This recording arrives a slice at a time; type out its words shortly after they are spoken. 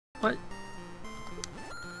What?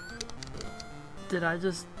 Did I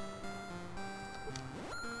just...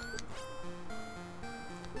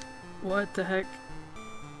 What the heck?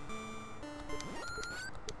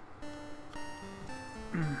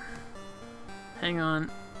 Hang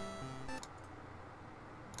on.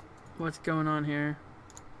 What's going on here?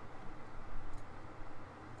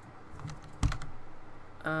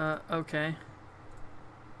 Okay.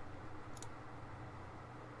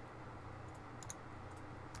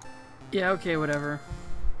 Yeah, okay, whatever.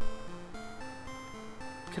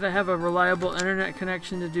 Could I have a reliable internet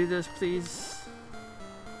connection to do this, please?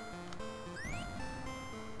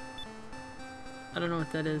 I don't know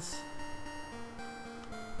what that is.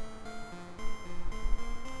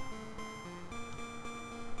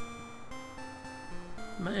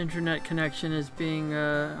 My internet connection is being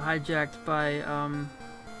hijacked by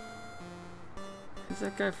who's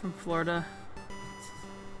that guy from Florida?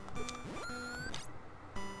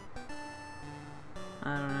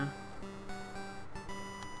 I don't know.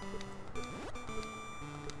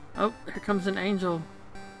 Oh, here comes an angel.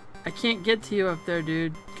 I can't get to you up there,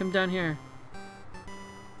 dude. Come down here.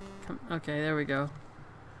 Come, okay, there we go.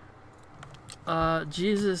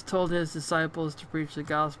 Jesus told his disciples to preach the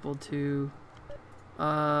gospel to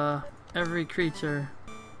every creature,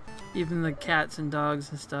 even the cats and dogs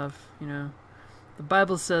and stuff, you know. The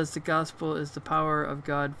Bible says the gospel is the power of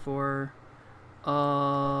God for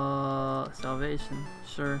salvation.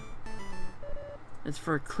 Sure. It's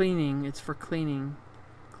for cleaning. It's for cleaning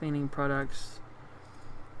products.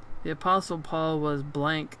 The Apostle Paul was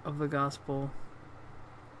blank of the gospel.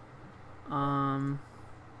 I'm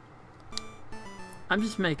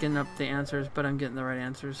just making up the answers, but I'm getting the right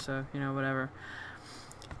answers, so, you know, whatever.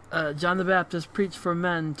 John the Baptist preached for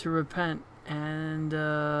men to repent and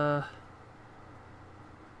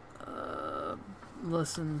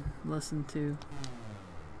listen to.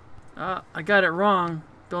 I got it wrong.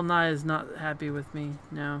 Bill Nye is not happy with me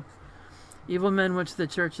now. Evil men went to the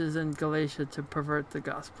churches in Galatia to pervert the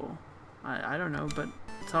gospel. I don't know, but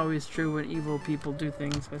it's always true when evil people do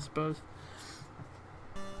things, I suppose.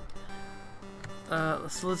 So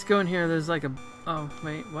let's go in here. There's like a... Oh,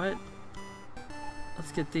 wait, what?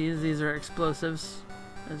 Let's get these. These are explosives.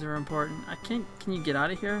 Those are important. I can't... Can you get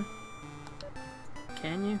out of here?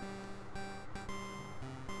 Can you?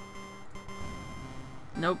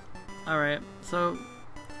 Nope. Alright, so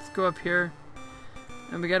let's go up here.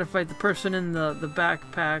 And we gotta fight the person in the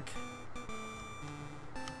backpack.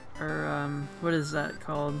 Or, what is that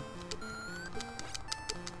called?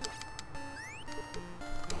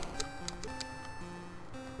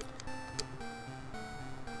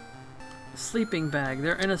 Sleeping bag.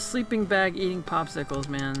 They're in a sleeping bag eating popsicles,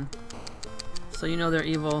 man. So you know they're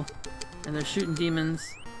evil. And they're shooting demons.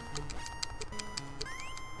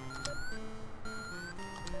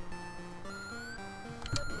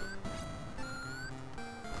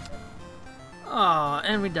 Oh,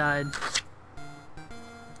 and we died.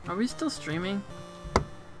 Are we still streaming?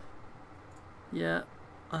 Yeah,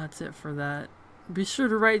 that's it for that. Be sure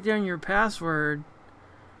to write down your password.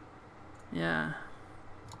 Yeah.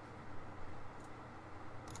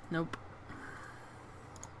 Nope.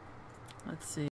 Let's see.